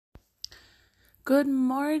Good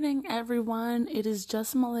morning, everyone. It is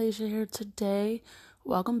just Malaysia here today.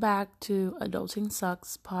 Welcome back to Adulting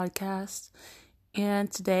Sucks podcast.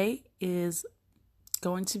 And today is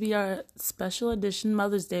going to be our special edition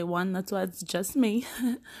Mother's Day one. That's why it's just me.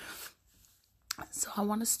 So I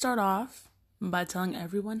want to start off by telling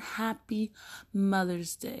everyone Happy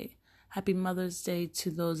Mother's Day. Happy Mother's Day to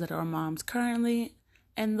those that are moms currently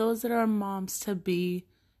and those that are moms to be.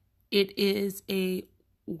 It is a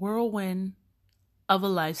whirlwind of a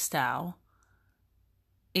lifestyle,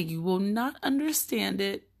 and you will not understand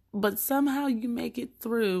it, but somehow you make it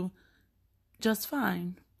through just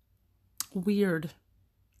fine. Weird,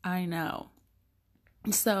 I know.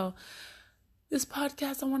 So this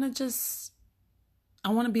podcast, I want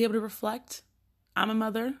to be able to reflect. I'm a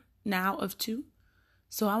mother now of 2,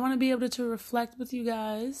 so I want to be able to reflect with you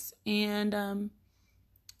guys and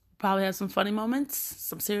probably have some funny moments,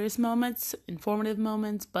 some serious moments, informative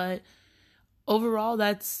moments, but overall,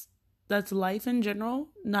 that's life in general,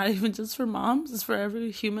 not even just for moms, it's for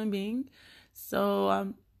every human being.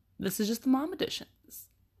 So this is just the mom edition.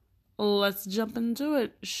 Let's jump into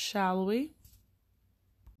it, shall we?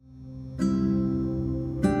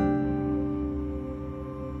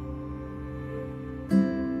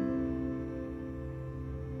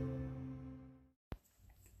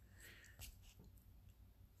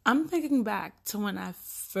 I'm thinking back to when I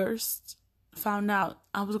first found out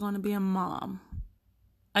I was going to be a mom.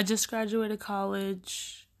 I just graduated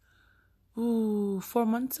college, 4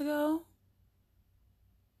 months ago,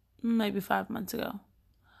 maybe 5 months ago.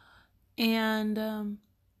 And I'm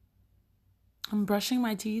brushing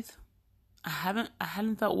my teeth. I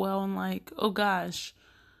hadn't felt well in I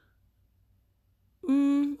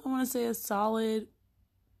want to say a solid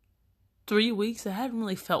 3 weeks. I hadn't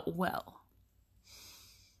really felt well.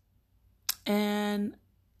 And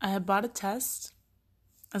I had bought a test.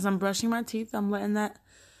 As I'm brushing my teeth, I'm letting that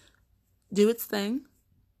do its thing.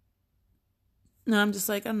 And I'm just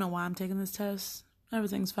like, I don't know why I'm taking this test.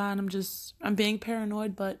 Everything's fine. I'm being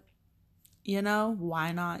paranoid, but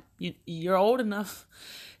why not? You're old enough.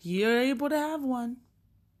 You're able to have one.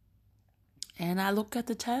 And I look at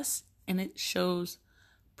the test and it shows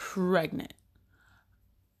pregnant.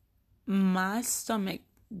 My stomach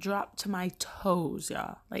dropped to my toes,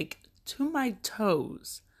 y'all. Like, to my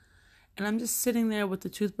toes. And I'm just sitting there with the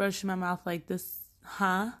toothbrush in my mouth like this.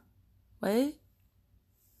 Huh?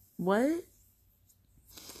 What?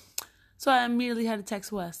 So I immediately had to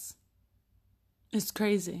text Wes. It's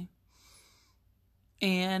crazy.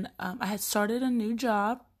 And I had started a new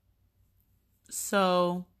job.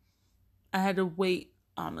 So I had to wait,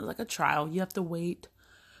 like a trial. You have to wait,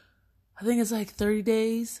 I think it's like 30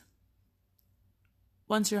 days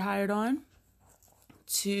once you're hired on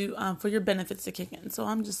to for your benefits to kick in. So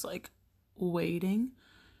I'm just like waiting,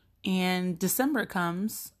 and December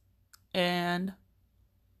comes and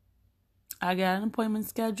I got an appointment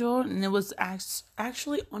scheduled, and it was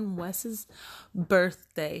actually on Wes's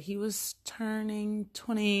birthday. He was turning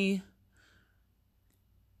 23.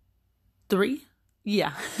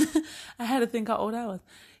 Yeah. I had to think how old I was.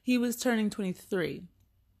 He was turning 23.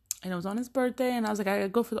 And it was on his birthday, and I was like, I gotta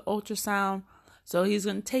go for the ultrasound. So he's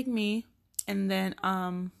gonna take me, and then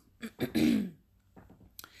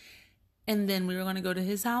and then we were gonna go to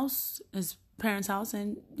his house, his parents' house,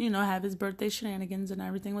 and have his birthday shenanigans and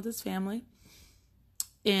everything with his family.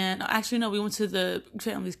 And actually, no, we went to the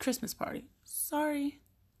family's Christmas party. Sorry,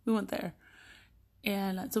 we went there.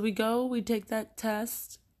 And so we take that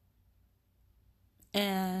test,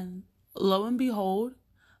 and lo and behold,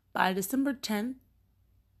 by December 10th,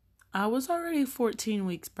 I was already 14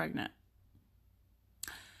 weeks pregnant.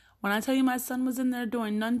 When I tell you my son was in there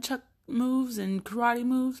doing nunchuck moves and karate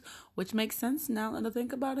moves, which makes sense now that I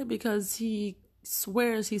think about it, because he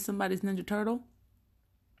swears he's somebody's Ninja Turtle,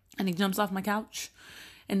 and he jumps off my couch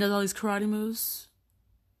and does all these karate moves.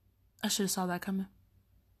 I should have saw that coming.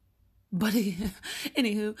 But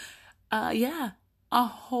anywho, yeah, a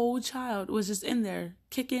whole child was just in there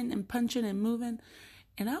kicking and punching and moving,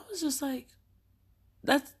 and I was just like,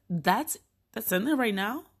 that's in there right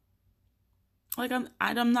now. Like,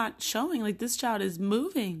 I'm not showing, like, this child is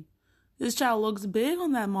moving. This child looks big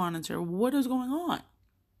on that monitor. What is going on?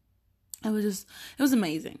 It was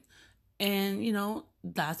amazing. And,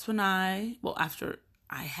 that's when after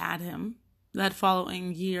I had him, that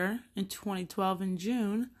following year in 2012 in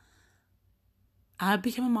June, I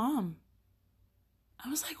became a mom. I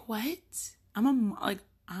was like, what? I'm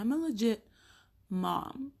a legit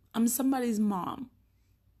mom. I'm somebody's mom.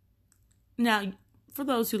 Now, for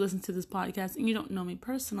those who listen to this podcast and you don't know me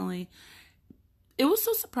personally, it was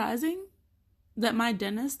so surprising that my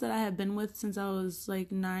dentist that I had been with since I was like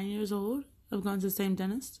 9 years old, of going to the same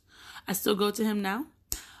dentist. I still go to him now.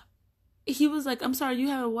 He was like, I'm sorry, you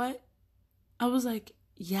have a what? I was like,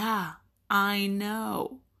 yeah, I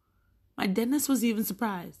know. My dentist was even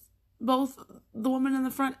surprised. Both the woman in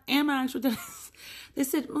the front and my actual dentist. They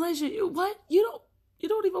said, Malaysia, what? You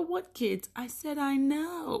don't even want kids. I said, I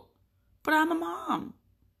know. But I'm a mom.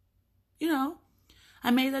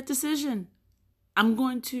 I made that decision. I'm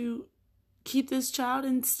going to keep this child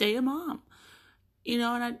and stay a mom.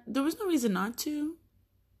 And there was no reason not to.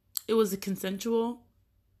 It was a consensual,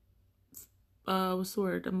 what's the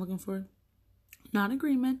word I'm looking for? Not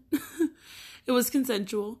agreement. It was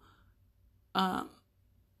consensual. I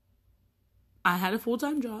had a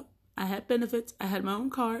full-time job. I had benefits. I had my own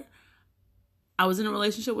car. I was in a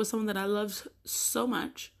relationship with someone that I loved so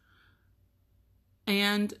much.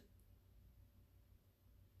 And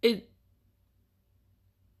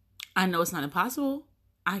I know it's not impossible.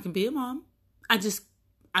 I can be a mom.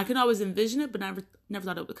 I can always envision it, but never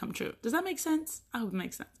thought it would come true. Does that make sense? I hope it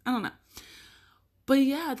makes sense. I don't know. But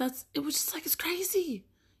yeah, it was just like, it's crazy,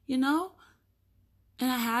 And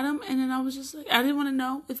I had him, and then I was just like, I didn't want to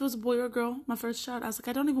know if it was a boy or a girl, my first child. I was like,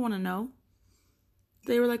 I don't even want to know.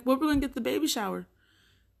 They were like, well, we're going to get the baby shower.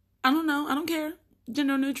 I don't know. I don't care.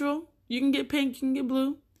 Gender neutral. You can get pink, you can get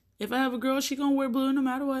blue. If I have a girl, she going to wear blue no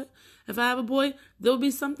matter what. If I have a boy, there'll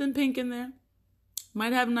be something pink in there.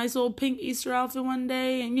 Might have a nice old pink Easter outfit one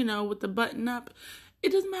day, and, with the button up.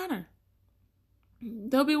 It doesn't matter.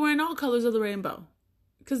 They'll be wearing all colors of the rainbow.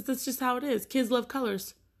 Because that's just how it is. Kids love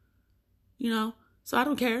colors. So I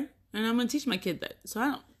don't care. And I'm going to teach my kid that. So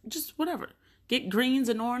I don't, just whatever. Get greens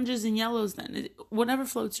and oranges and yellows then. Whatever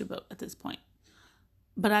floats your boat at this point.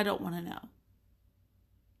 But I don't want to know.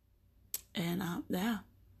 And yeah.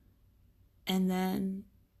 And then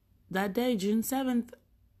that day, June 7th,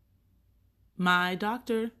 my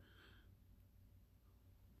doctor,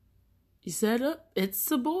 he said, oh, it's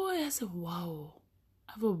a boy. I said, whoa,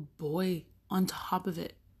 I have a boy on top of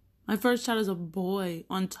it. My first child is a boy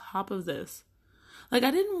on top of this. Like,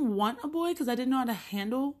 I didn't want a boy because I didn't know how to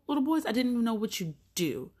handle little boys. I didn't even know what you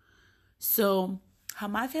do. So how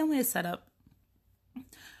my family is set up,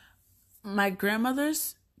 my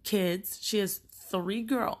grandmother's kids, she has 3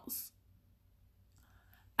 girls.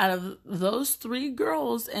 Out of those 3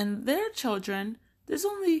 girls and their children, there's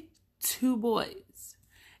only 2 boys.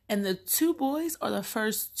 And the 2 boys are the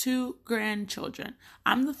first 2 grandchildren.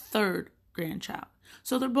 I'm the 3rd grandchild.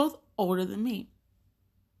 So they're both older than me.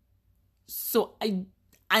 So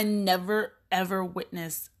I never, ever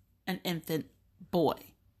witnessed an infant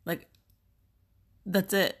boy. Like,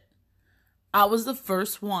 that's it. I was the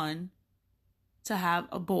first one to have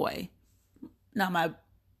a boy. Now,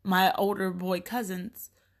 my older boy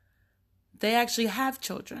cousins, they actually have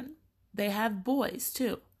children. They have boys,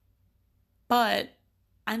 too. But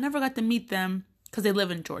I never got to meet them because they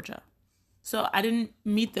live in Georgia. So I didn't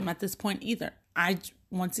meet them at this point either.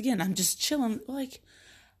 Once again, I'm just chilling. Like,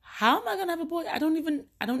 how am I going to have a boy? I don't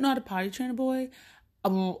know how to potty train a boy.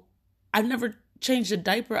 I've never changed a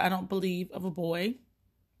diaper, I don't believe, of a boy.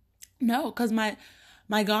 No, because my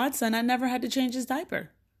godson, I never had to change his diaper.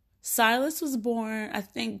 Silas was born, I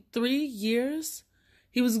think, 3 years.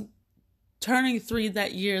 He was turning 3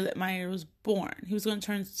 that year that Maya was born. He was going to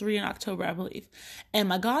turn 3 in October, I believe. And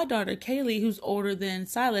my goddaughter, Kaylee, who's older than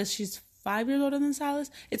Silas, she's 5 years older than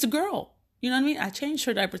Silas. It's a girl. You know what I mean? I changed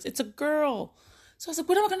her diapers. It's a girl. So I was like,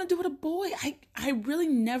 what am I going to do with a boy? I really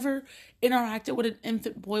never interacted with an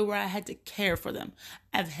infant boy where I had to care for them.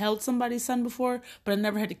 I've held somebody's son before, but I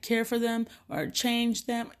never had to care for them or change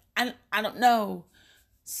them. I don't know.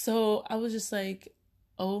 So I was just like,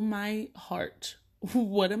 oh my heart,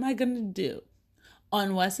 what am I going to do?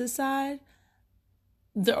 On Wes's side,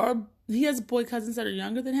 he has boy cousins that are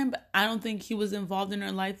younger than him, but I don't think he was involved in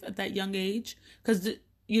their life at that young age because,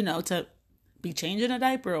 to be changing a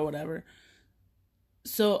diaper or whatever.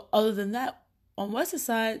 So other than that, on Wes's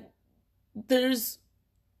side, there's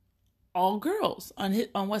all girls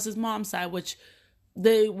on Wes's mom's side, which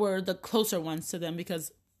they were the closer ones to them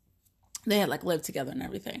because they had lived together and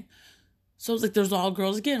everything. So it's like, there's all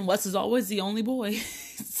girls again. Wes is always the only boy.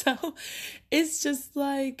 So it's just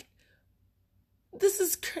like, this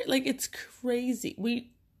is it's crazy.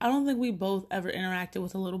 I don't think we both ever interacted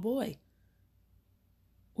with a little boy.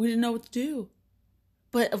 We didn't know what to do.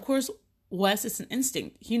 But of course, Wes, it's an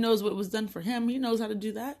instinct. He knows what was done for him. He knows how to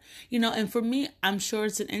do that. And for me, I'm sure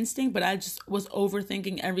it's an instinct, but I just was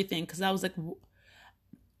overthinking everything because I was like,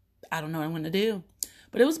 I don't know what I'm going to do.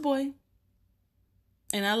 But it was a boy.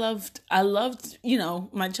 And I loved,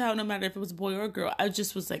 my child, no matter if it was a boy or a girl. I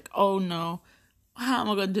just was like, oh no, how am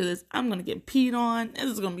I going to do this? I'm going to get peed on. This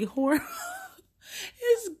is going to be horrible.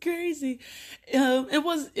 It's crazy. It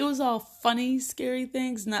was all funny, scary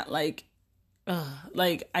things, not like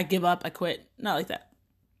I give up, I quit, not like that.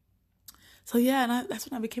 So yeah, and that's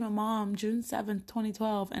when I became a mom, June 7th,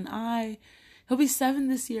 2012, and he'll be 7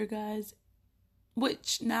 this year, guys.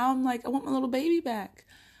 Which now I'm like, I want my little baby back,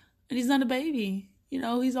 and he's not a baby.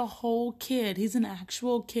 He's a whole kid. He's an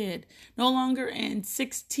actual kid. No longer in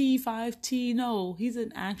 6T, 5T. No, he's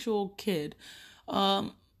an actual kid.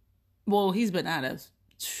 Well, he's been out of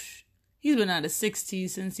 6T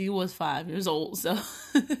since he was 5 years old. So,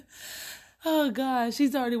 oh gosh,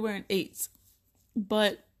 he's already wearing 8s.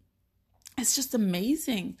 But it's just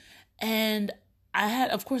amazing. And I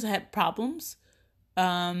had problems.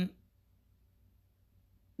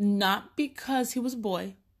 Not because he was a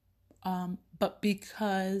boy, but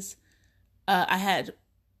because I had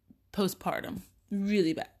postpartum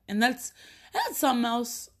really bad. And that's something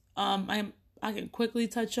else I can quickly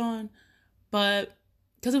touch on, but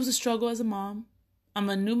because it was a struggle as a mom. I'm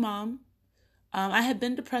a new mom. I had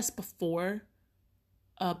been depressed before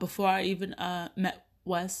I even met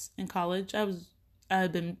Wes in college. I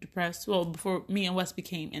had been depressed. Well, before me and Wes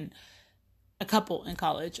became a couple in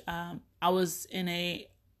college. I was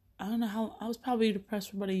I don't know how, I was probably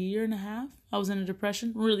depressed for about a year and a half. I was in a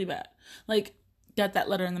depression really bad. Like, got that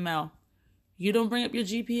letter in the mail. You don't bring up your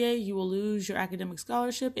GPA, you will lose your academic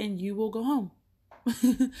scholarship and you will go home.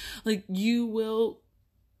 Like, you will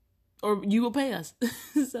pay us.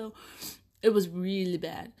 So it was really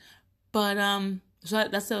bad. But so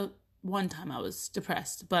that's the one time I was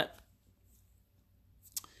depressed. But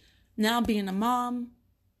now being a mom,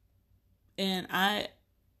 and I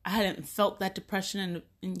hadn't felt that depression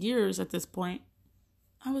in years at this point.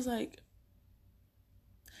 I was like,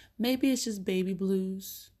 maybe it's just baby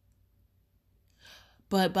blues.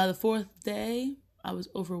 But by the 4th day, I was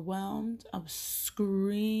overwhelmed. I was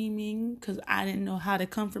screaming because I didn't know how to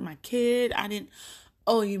comfort my kid.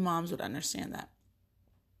 You moms would understand that.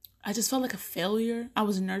 I just felt like a failure. I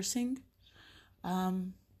was nursing. I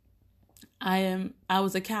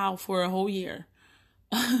was a cow for a whole year.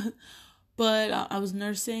 But I was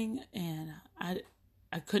nursing and I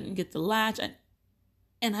couldn't get the latch.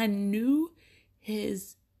 And I knew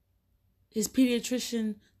his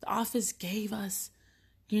pediatrician, the office gave us,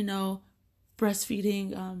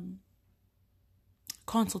 breastfeeding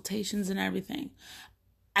consultations and everything.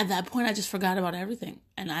 At that point, I just forgot about everything.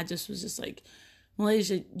 And I just was just like,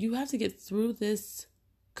 Malaysia, you have to get through this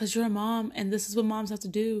because you're a mom and this is what moms have to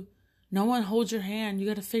do. No one holds your hand. You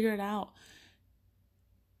got to figure it out.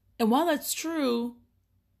 And while that's true,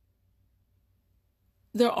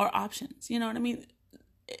 there are options. You know what I mean?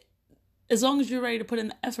 As long as you're ready to put in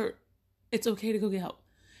the effort, it's okay to go get help.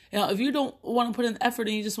 If you don't want to put in the effort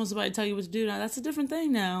and you just want somebody to tell you what to do, now that's a different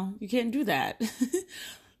thing now. You can't do that.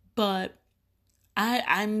 But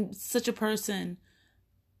I'm such a person.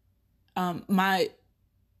 My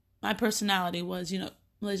personality was,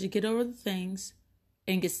 Malaysia, get over the things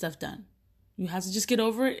and get stuff done. You have to just get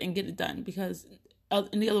over it and get it done because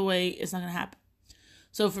any other way, it's not going to happen.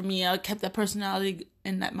 So for me, I kept that personality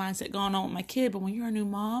and that mindset going on with my kid. But when you're a new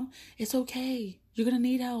mom, it's okay. You're going to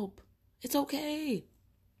need help. It's okay.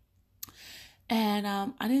 And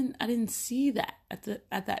I didn't see that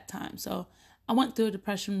at that time. So I went through a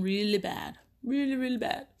depression really bad. Really, really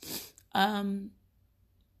bad. And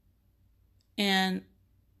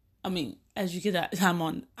I mean, as you can, I'm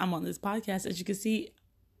on this podcast. As you can see,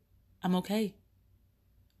 I'm okay.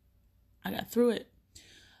 I got through it.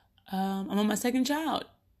 I'm on my second child,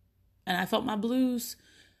 and I felt my blues.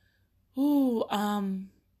 Ooh, I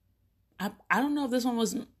don't know if this one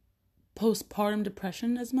was postpartum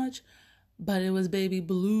depression as much, but it was baby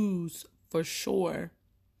blues for sure.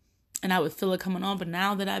 And I would feel it coming on. But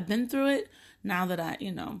now that I've been through it, now that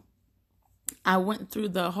I went through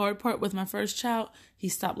the hard part with my first child, he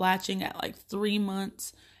stopped latching at like 3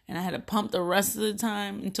 months. And I had to pump the rest of the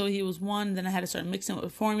time until he was 1. Then I had to start mixing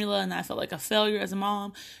with formula. And I felt like a failure as a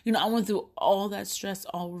mom. I went through all that stress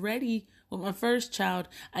already with my first child.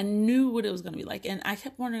 I knew what it was going to be like. And I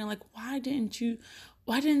kept wondering, like, why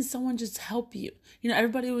didn't someone just help you?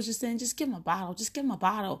 Everybody was just saying, just give him a bottle. Just give him a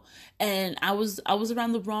bottle. And I was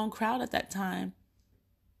around the wrong crowd at that time.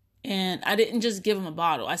 And I didn't just give him a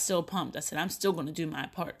bottle. I still pumped. I said, I'm still going to do my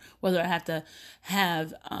part. Whether I have to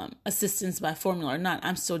have assistance by formula or not,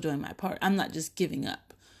 I'm still doing my part. I'm not just giving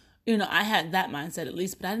up. I had that mindset at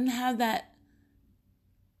least, but I didn't have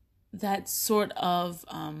that sort of,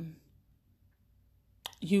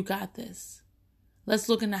 you got this. Let's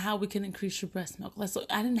look into how we can increase your breast milk.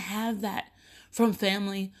 I didn't have that from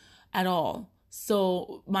family at all.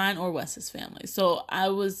 So mine or Wes's family. So I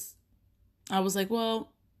was like,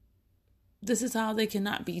 well, this is how they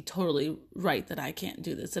cannot be totally right that I can't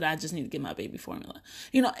do this, that I just need to get my baby formula.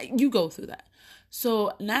 You go through that.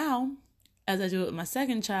 So now, as I do it with my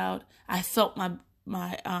second child, I felt my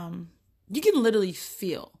you can literally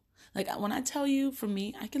feel, like when I tell you, for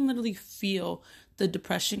me, I can literally feel the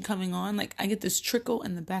depression coming on. Like I get this trickle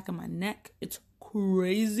in the back of my neck. It's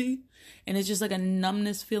crazy. And it's just like a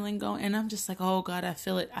numbness feeling going. And I'm just like, oh God, I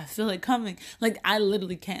feel it. I feel it coming. Like I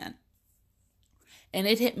literally can. And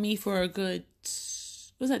it hit me for a good,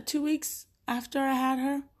 was that 2 weeks after I had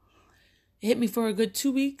her? It hit me for a good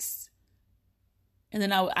 2 weeks. And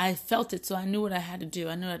then I felt it, so I knew what I had to do.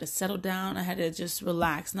 I knew I had to settle down. I had to just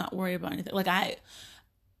relax, not worry about anything. Like I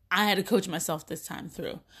had to coach myself this time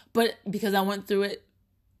through. But because I went through it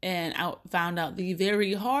and I found out the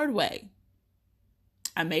very hard way,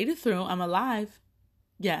 I made it through. I'm alive.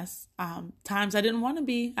 Yes. Times I didn't want to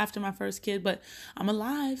be after my first kid, but I'm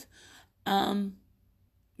alive.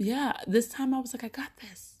 Yeah, this time I was like, I got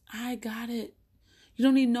this. I got it. You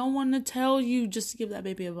don't need no one to tell you just to give that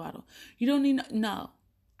baby a bottle. You don't need, no,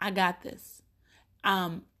 I got this.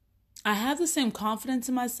 I have the same confidence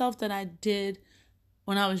in myself that I did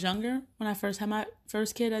when I was younger. When I first had my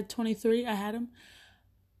first kid at 23, I had him.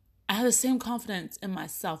 I have the same confidence in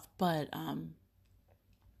myself, but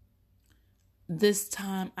this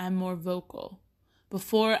time I'm more vocal.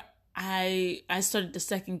 Before I started to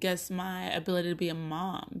second guess my ability to be a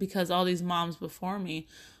mom, because all these moms before me,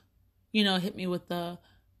 hit me with the,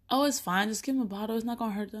 oh, it's fine. Just give him a bottle. It's not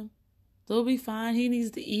going to hurt them. They'll be fine. He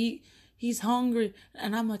needs to eat. He's hungry.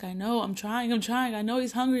 And I'm like, I know, I'm trying. I know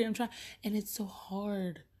he's hungry. I'm trying. And it's so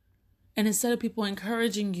hard. And instead of people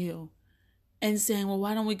encouraging you and saying, well,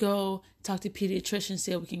 why don't we go talk to a pediatrician,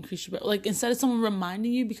 see how we can increase your, like, instead of someone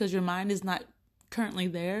reminding you, because your mind is not currently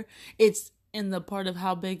there, it's in the part of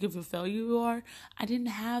how big of a failure you are. I didn't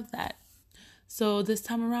have that. So this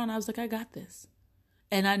time around, I was like, I got this.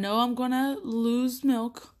 And I know I'm going to lose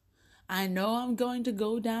milk. I know I'm going to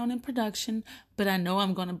go down in production, but I know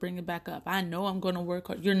I'm going to bring it back up. I know I'm going to work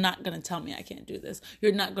hard. You're not going to tell me I can't do this.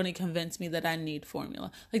 You're not going to convince me that I need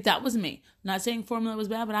formula. Like, that was me. Not saying formula was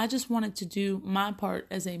bad, but I just wanted to do my part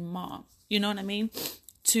as a mom. You know what I mean?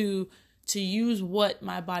 To use what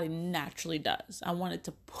my body naturally does. I wanted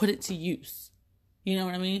to put it to use. You know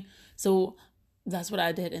what I mean? So that's what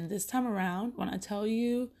I did. And this time around, when I tell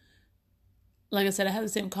you, like I said, I have the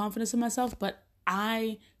same confidence in myself, but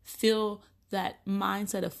I feel that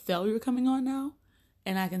mindset of failure coming on now,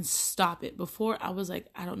 and I can stop it. Before, I was like,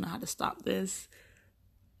 I don't know how to stop this.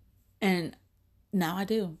 And now I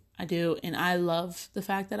do. And I love the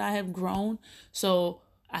fact that I have grown. So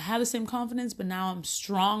I have the same confidence, but now I'm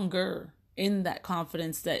stronger in that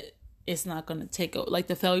confidence that it's not going to take over. Like,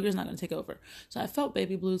 the failure is not going to take over. So I felt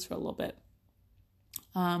baby blues for a little bit.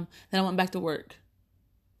 Then I went back to work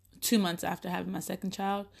 2 months after having my second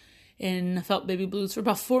child, and I felt baby blues for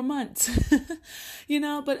about 4 months,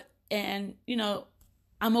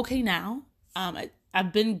 I'm okay now.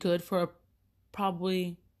 I've been good for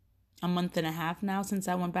probably a month and a half now since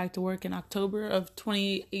I went back to work in October of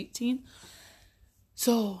 2018.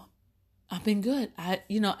 So I've been good.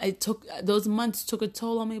 Those months took a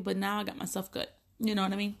toll on me, but now I got myself good. You know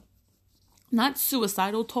what I mean? Not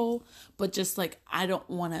suicidal toll, but just like, I don't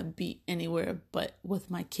want to be anywhere but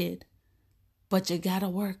with my kid. But you gotta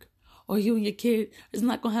work, or you and your kid is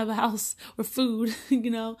not going to have a house or food,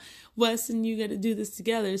 Wes and you got to do this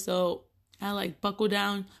together. So I buckle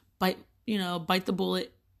down, bite the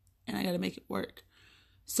bullet, and I got to make it work.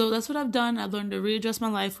 So that's what I've done. I've learned to readjust my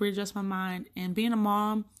life, readjust my mind, and being a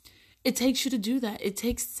mom, it takes you to do that. It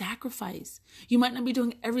takes sacrifice. You might not be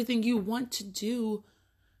doing everything you want to do,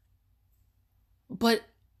 but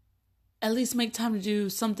at least make time to do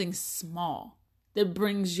something small that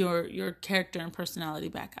brings your character and personality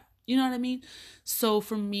back out. You know what I mean? So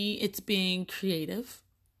for me, it's being creative.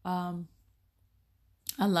 I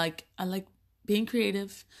like being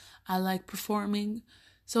creative. I like performing.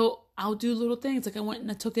 So I'll do little things. Like, I went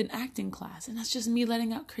and I took an acting class, and that's just me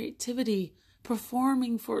letting out creativity,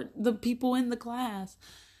 performing for the people in the class.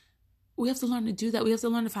 We have to learn to do that. We have to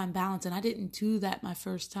learn to find balance. And I didn't do that my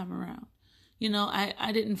first time around.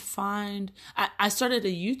 I didn't find, I started a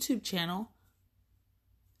YouTube channel,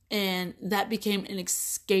 and that became an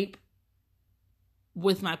escape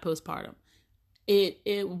with my postpartum.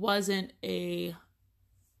 It wasn't a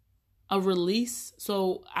release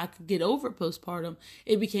so I could get over postpartum.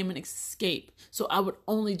 It became an escape. So I would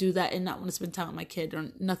only do that and not want to spend time with my kid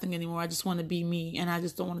or nothing anymore. I just want to be me, and I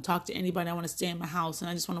just don't want to talk to anybody. I want to stay in my house, and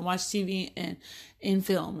I just want to watch TV and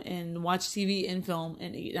film, and watch TV and film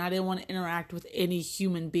and eat. And I didn't want to interact with any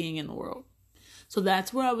human being in the world. So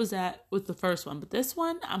that's where I was at with the first one. But this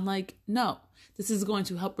one, I'm like, no, this is going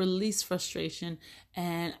to help release frustration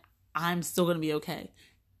and I'm still going to be okay.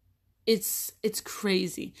 It's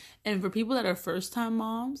crazy. And for people that are first time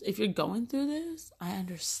moms, if you're going through this, I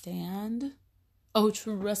understand. Oh,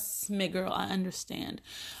 trust me, girl, I understand.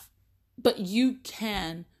 But you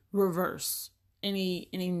can reverse any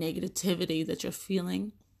negativity that you're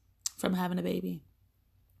feeling from having a baby.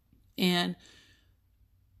 And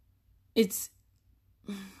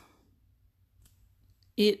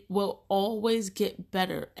it will always get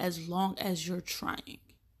better as long as you're trying.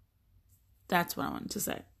 That's what I wanted to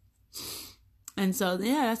say. And so,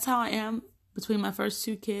 yeah, that's how I am between my first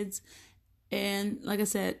two kids. And like I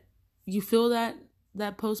said, you feel that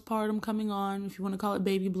postpartum coming on, if you want to call it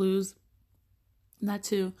baby blues. That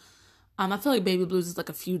too. I feel like baby blues is like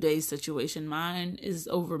a few days situation. Mine is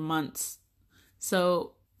over months.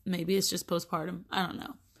 So maybe it's just postpartum. I don't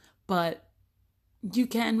know. But you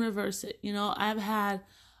can reverse it. You know, I've had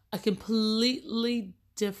a completely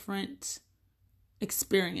different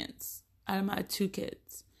experience out of my two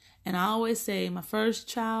kids. And I always say my first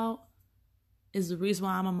child is the reason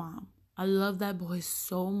why I'm a mom. I love that boy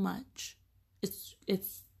so much.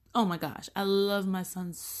 It's oh my gosh. I love my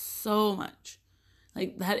son so much.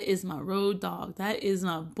 Like, that is my road dog. That is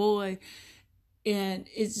my boy. And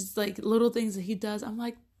it's just like little things that he does. I'm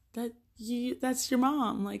like, that's your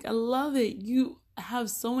mom. Like, I love it. You have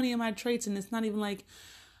so many of my traits, and it's not even like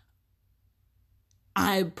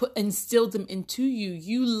I instilled them into you.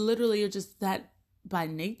 You literally are just that by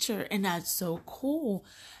nature, and that's so cool.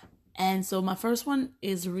 And so my first one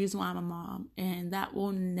is the reason why I'm a mom, and that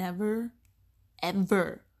will never,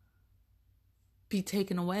 ever be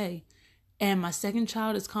taken away. And my second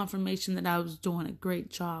child is confirmation that I was doing a great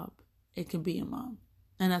job. It can be a mom.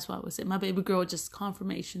 And that's why I would say my baby girl, just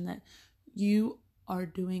confirmation that you are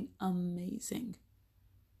doing amazing.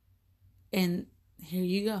 And here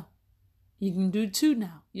you go. You can do 2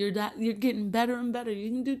 now. You're getting better and better. You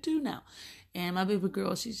can do 2 now. And my baby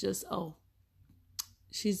girl, she's just,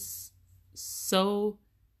 she's so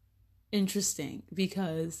interesting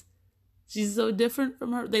because she's so different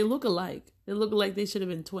from her. They look alike. They look like they should have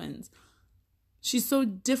been twins. She's so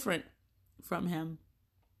different from him.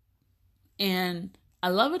 And I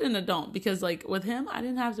love it and I don't, because like with him, I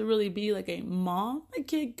didn't have to really be like a mom. The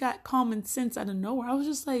kid got common sense out of nowhere. I was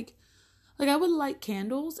just like I would light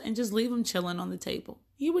candles and just leave him chilling on the table.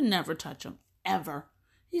 He would never touch them, ever.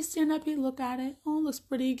 He'd stand up, he'd look at it. Oh, it looks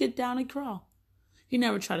pretty. He'd get down and crawl. He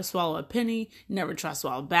never tried to swallow a penny. He never tried to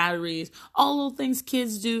swallow batteries. All those things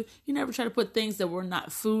kids do. He never tried to put things that were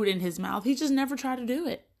not food in his mouth. He just never tried to do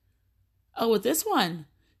it. Oh, with this one,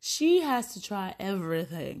 she has to try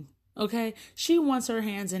everything, okay? She wants her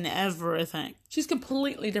hands in everything. She's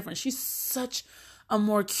completely different. She's such a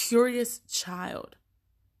more curious child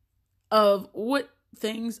of what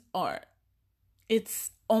things are.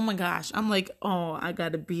 It's, oh my gosh, I'm like, I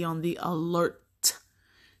gotta be on the alert.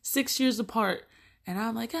 6 years apart, and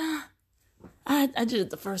I'm like, I did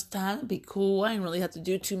it the first time. It'd be cool. I didn't really have to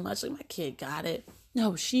do too much. Like, my kid got it.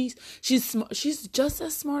 No, she's smart. She's just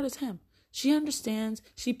as smart as him. She understands.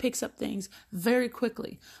 She picks up things very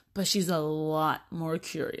quickly, but she's a lot more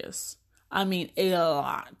curious. I mean, a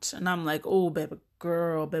lot. And I'm like, oh, baby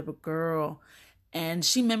girl. And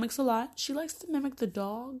she mimics a lot. She likes to mimic the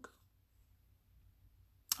dog.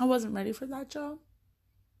 I wasn't ready for that job.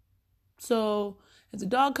 So if the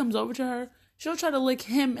dog comes over to her, she'll try to lick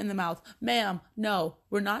him in the mouth. Ma'am, no,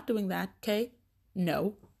 we're not doing that, okay?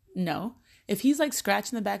 No. If he's like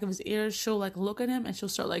scratching the back of his ears, she'll like look at him and she'll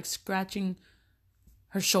start like scratching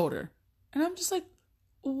her shoulder. And I'm just like,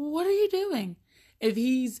 what are you doing? If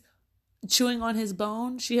he's chewing on his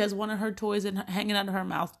bone, she has one of her toys hanging out of her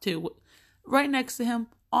mouth too. Right next to him,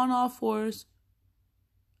 on all fours.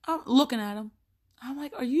 I'm looking at him. I'm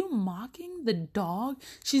like, are you mocking the dog?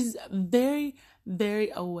 She's very,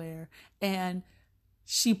 very aware. And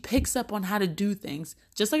she picks up on how to do things,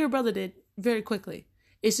 just like her brother did, very quickly.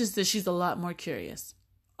 It's just that she's a lot more curious.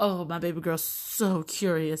 Oh, my baby girl's so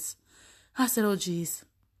curious. I said, oh, geez.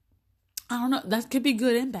 I don't know. That could be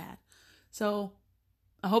good and bad. So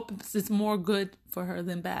I hope it's more good for her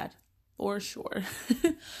than bad. For sure.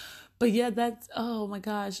 But yeah, that's, oh my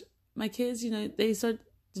gosh. My kids, they start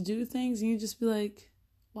to do things and you just be like,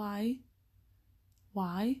 why?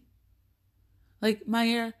 Like,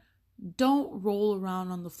 Maya, don't roll around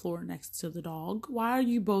on the floor next to the dog. Why are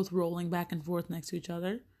you both rolling back and forth next to each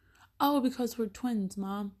other? Oh, because we're twins,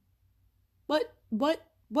 Mom. What?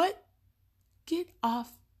 Get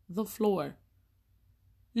off the floor.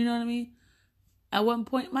 You know what I mean? At one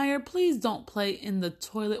point, Maya, please don't play in the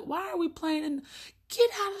toilet. Why are we playing in? Get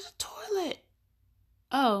out of the toilet.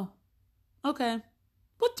 Oh, okay.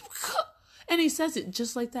 What the, and he says it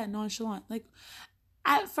just like that, nonchalant. Like,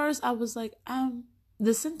 at first I was like,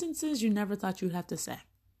 the sentences you never thought you'd have to say.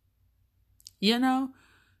 You know?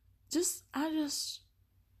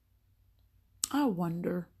 I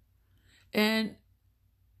wonder. And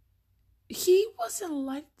he wasn't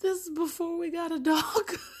like this before we got a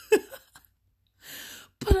dog.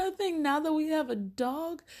 But I think now that we have a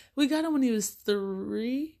dog, we got him when he was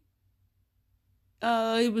 3. We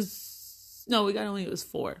got him when he was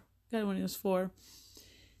 4. Got him when he was 4.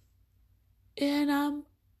 And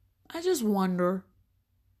I just wonder.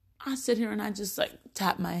 I sit here and I just like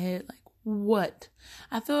tap my head like, what?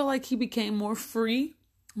 I feel like he became more free.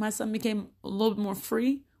 My son became a little bit more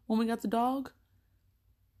free when we got the dog.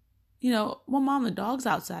 You know, well, Mom, the dog's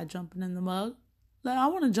outside jumping in the mud. Like, I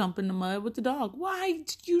want to jump in the mud with the dog. Why?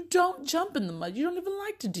 You don't jump in the mud. You don't even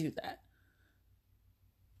like to do that.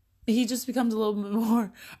 He just becomes a little bit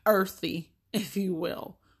more earthy, if you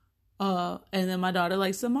will. And then my daughter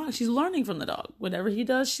likes the dog. She's learning from the dog. Whatever he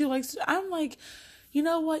does, she likes. I'm like, you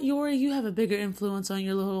know what, Yori? You have a bigger influence on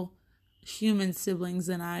your little human siblings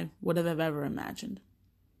than I would have ever imagined.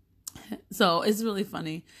 So it's really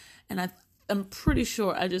funny. And I'm pretty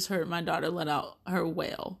sure I just heard my daughter let out her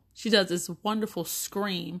wail. She does this wonderful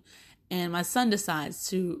scream, and my son decides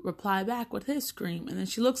to reply back with his scream. And then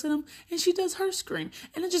she looks at him and she does her scream.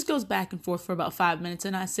 And it just goes back and forth for about 5 minutes.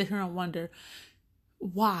 And I sit here and wonder,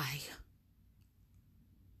 why?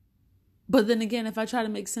 But then again, if I try to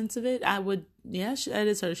make sense of it, I would, yeah, that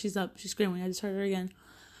is her. She's up. She's screaming. I just heard her again.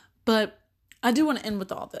 But I do want to end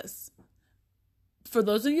with all this. For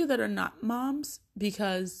those of you that are not moms,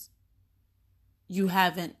 because you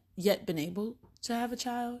haven't yet been able to have a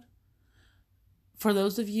child. For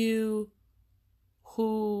those of you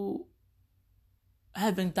who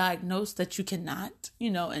have been diagnosed that you cannot,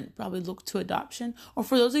 and probably look to adoption. Or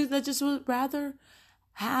for those of you that just would rather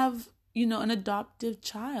have, an adoptive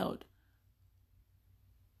child.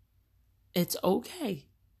 It's okay.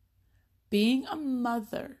 Being a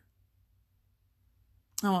mother.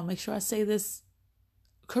 I want to make sure I say this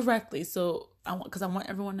correctly. Because I want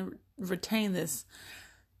everyone to retain this.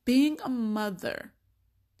 Being a mother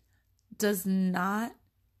does not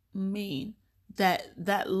mean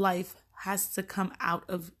that life has to come out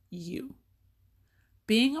of you.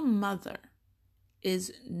 Being a mother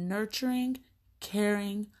is nurturing,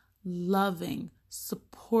 caring, loving,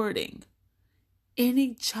 supporting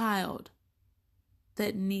any child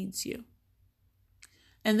that needs you.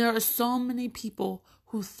 And there are so many people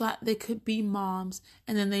who thought they could be moms,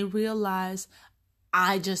 and then they realize,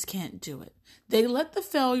 I just can't do it. They let the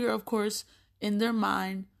failure, of course, in their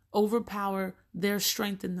mind overpower their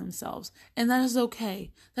strength in themselves. And that is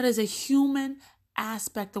okay. That is a human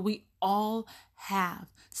aspect that we all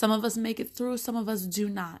have. Some of us make it through, some of us do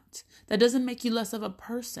not. That doesn't make you less of a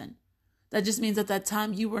person. That just means at that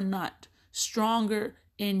time you were not stronger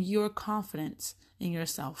in your confidence in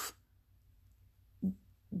yourself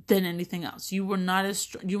than anything else. You were not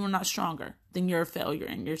stronger than your failure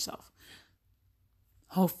in yourself.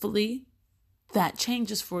 Hopefully that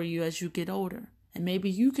changes for you as you get older. And maybe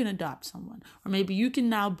you can adopt someone. Or maybe you can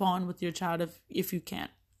now bond with your child if you can.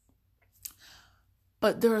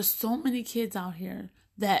 But there are so many kids out here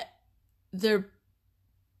that their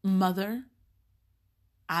mother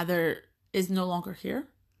either is no longer here,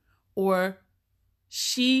 or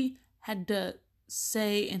she had to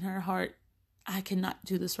say in her heart, I cannot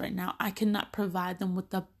do this right now. I cannot provide them with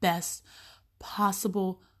the best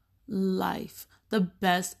possible life, the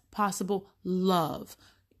best possible love.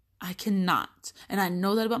 I cannot. And I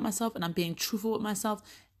know that about myself, and I'm being truthful with myself,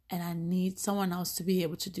 and I need someone else to be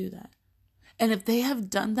able to do that. And if they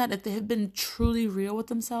have done that, if they have been truly real with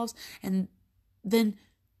themselves, and then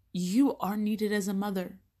you are needed as a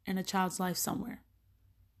mother in a child's life somewhere.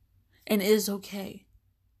 And it is okay.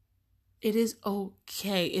 It is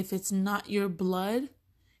okay. If it's not your blood,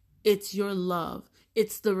 it's your love.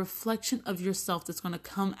 It's the reflection of yourself that's going to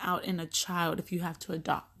come out in a child if you have to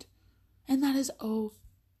adopt. And that is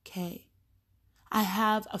okay. I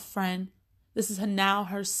have a friend. This is now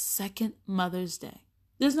her second Mother's Day.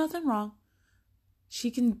 There's nothing wrong. She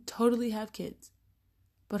can totally have kids.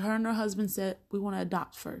 But her and her husband said, we want to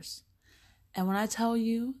adopt first. And when I tell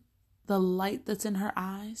you the light that's in her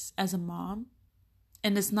eyes as a mom,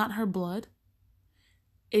 and it's not her blood,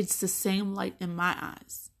 it's the same light in my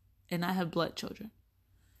eyes. And I have blood children.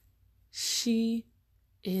 She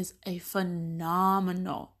is a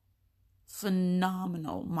phenomenal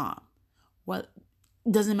mom. Well,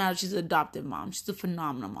 it doesn't matter if she's an adoptive mom. She's a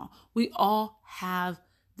phenomenal mom. We all have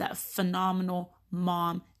that phenomenal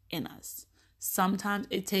mom in us. Sometimes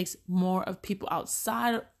it takes more of people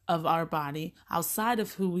outside of our body, outside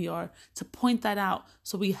of who we are, to point that out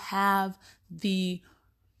so we have the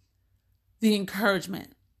encouragement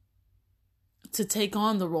to take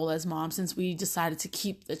on the role as mom, since we decided to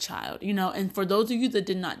keep the child, And for those of you that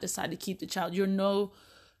did not decide to keep the child, you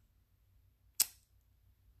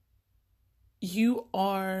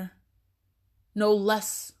are no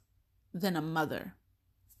less than a mother.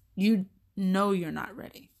 You know you're not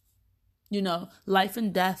ready. Life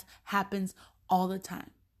and death happens all the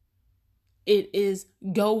time. It is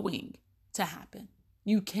going to happen.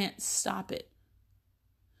 You can't stop it.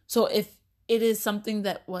 So if it is something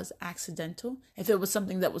that was accidental, if it was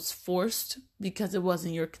something that was forced because it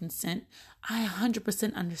wasn't your consent, I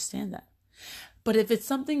 100% understand that. But if it's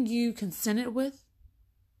something you consented with,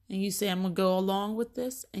 and you say, I'm going to go along with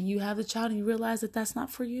this, and you have the child and you realize that that's not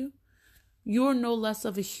for you, you're no less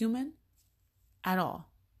of a human at all.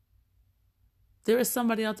 There is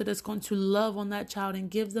somebody out there that's going to love on that child and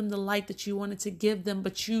give them the light that you wanted to give them,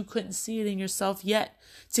 but you couldn't see it in yourself yet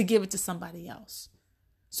to give it to somebody else.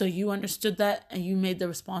 So you understood that, and you made the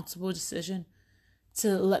responsible decision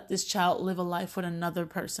to let this child live a life with another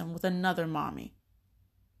person, with another mommy.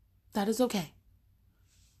 That is okay.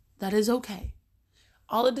 That is okay.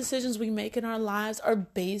 All the decisions we make in our lives are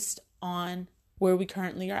based on where we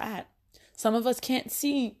currently are at. Some of us can't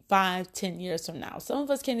see 5-10 years from now. Some of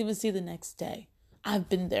us can't even see the next day. I've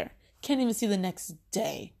been there. Can't even see the next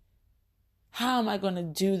day. How am I going to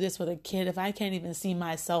do this with a kid if I can't even see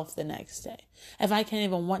myself the next day? If I can't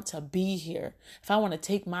even want to be here? If I want to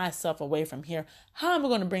take myself away from here, how am I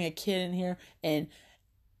going to bring a kid in here and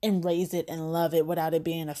raise it and love it without it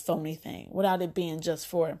being a phony thing, without it being just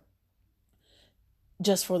for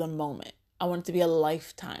the moment? I want it to be a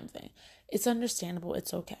lifetime thing. It's understandable.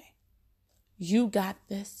 It's okay. You got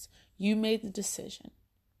this. You made the decision.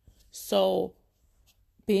 So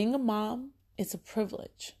being a mom, it's a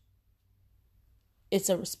privilege. It's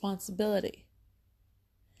a responsibility.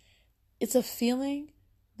 It's a feeling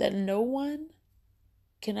that no one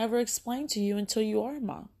can ever explain to you until you are a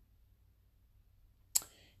mom.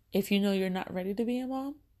 If you know you're not ready to be a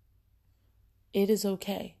mom, it is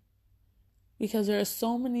okay. Because there are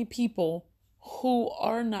so many people who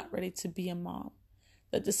are not ready to be a mom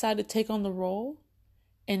that decide to take on the role,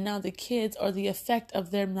 and now the kids are the effect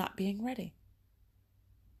of them not being ready.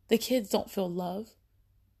 The kids don't feel love.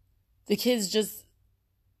 The kids just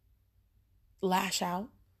lash out.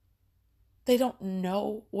 They don't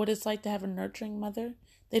know what it's like to have a nurturing mother.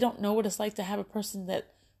 They don't know what it's like to have a person that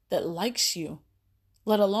likes you,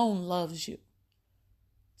 let alone loves you.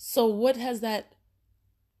 So what has that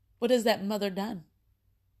mother done?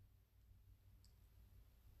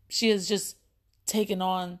 She has just taken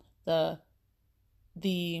on the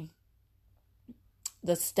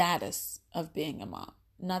status of being a mom,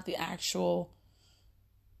 not the actual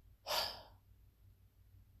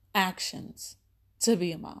actions to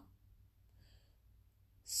be a mom.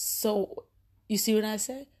 So you see what I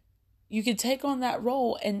say? You can take on that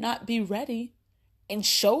role and not be ready and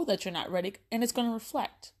show that you're not ready, and it's going to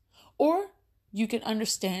reflect. Or you can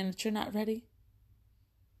understand that you're not ready.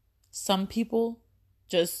 Some people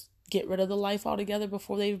just get rid of the life altogether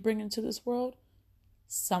before they bring it into this world.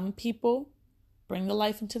 Some people bring the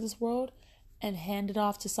life into this world and hand it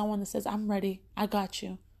off to someone that says, I'm ready. I got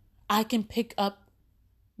you. I can pick up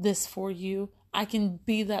this for you. I can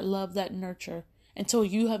be that love, that nurture. Until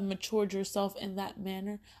you have matured yourself in that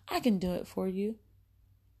manner, I can do it for you.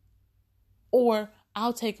 Or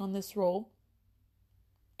I'll take on this role.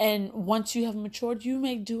 And once you have matured, you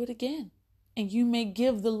may do it again. And you may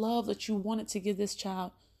give the love that you wanted to give this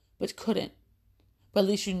child, but couldn't. But at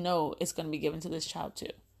least you know it's going to be given to this child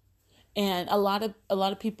too. And a lot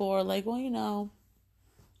of people are like, well,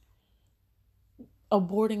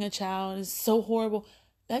 aborting a child is so horrible.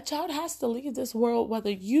 That child has to leave this world,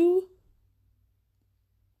 whether you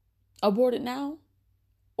abort it now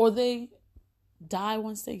or they die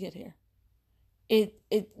once they get here.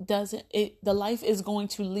 The life is going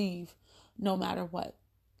to leave no matter what.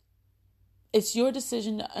 It's your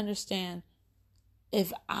decision to understand,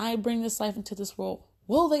 if I bring this life into this world,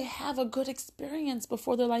 will they have a good experience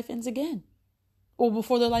before their life ends again? Or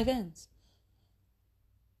before their life ends?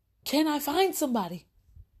 Can I find somebody?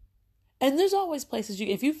 And there's always places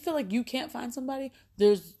if you feel like you can't find somebody,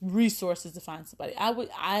 there's resources to find somebody.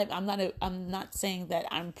 I'm not saying that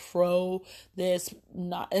I'm pro this,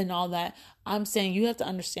 not and all that. I'm saying you have to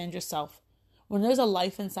understand yourself. When there's a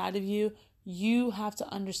life inside of you, you have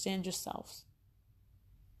to understand yourself.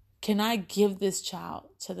 Can I give this child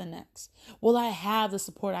to the next? Will I have the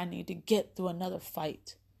support I need to get through another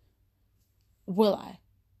fight? Will I?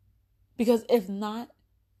 Because if not,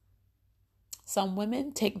 some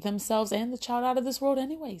women take themselves and the child out of this world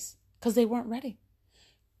anyways, because they weren't ready.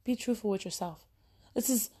 Be truthful with yourself.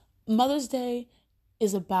 Mother's Day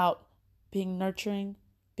is about being nurturing,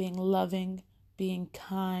 being loving, being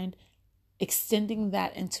kind, extending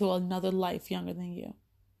that into another life younger than you.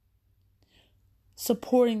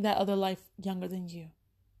 Supporting that other life younger than you.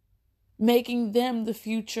 Making them the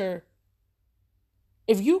future.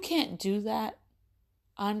 If you can't do that,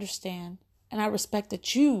 I understand. And I respect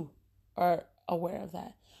that you are aware of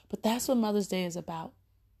that. But that's what Mother's Day is about.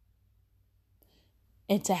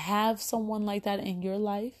 And to have someone like that in your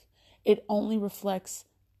life, it only reflects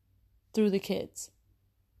through the kids.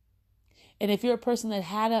 And if you're a person that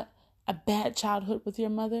had a bad childhood with your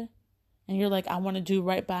mother, and you're like, I want to do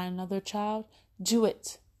right by another child, do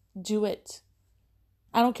it. Do it.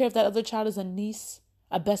 I don't care if that other child is a niece,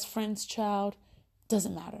 a best friend's child,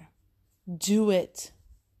 doesn't matter. Do it.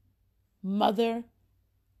 Mother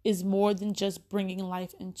is more than just bringing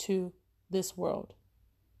life into this world.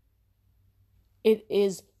 It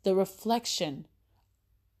is the reflection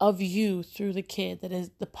of you through the kid, that is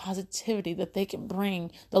the positivity that they can bring,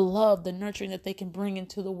 the love, the nurturing that they can bring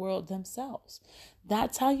into the world themselves.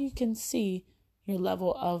 That's how you can see your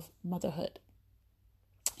level of motherhood.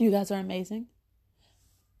 You guys are amazing.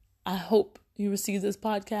 I hope you receive this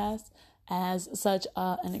podcast as such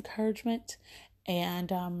an encouragement.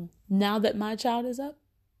 And now that my child is up,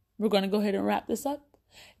 we're going to go ahead and wrap this up.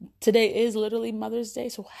 Today is literally Mother's Day,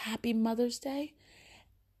 so happy Mother's Day.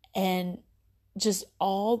 And just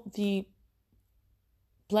all the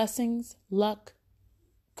blessings, luck,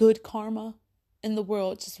 good karma in the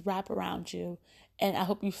world just wrap around you. And I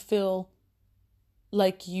hope you feel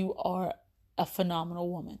like you are a phenomenal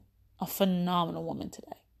woman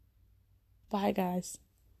today. Bye, guys.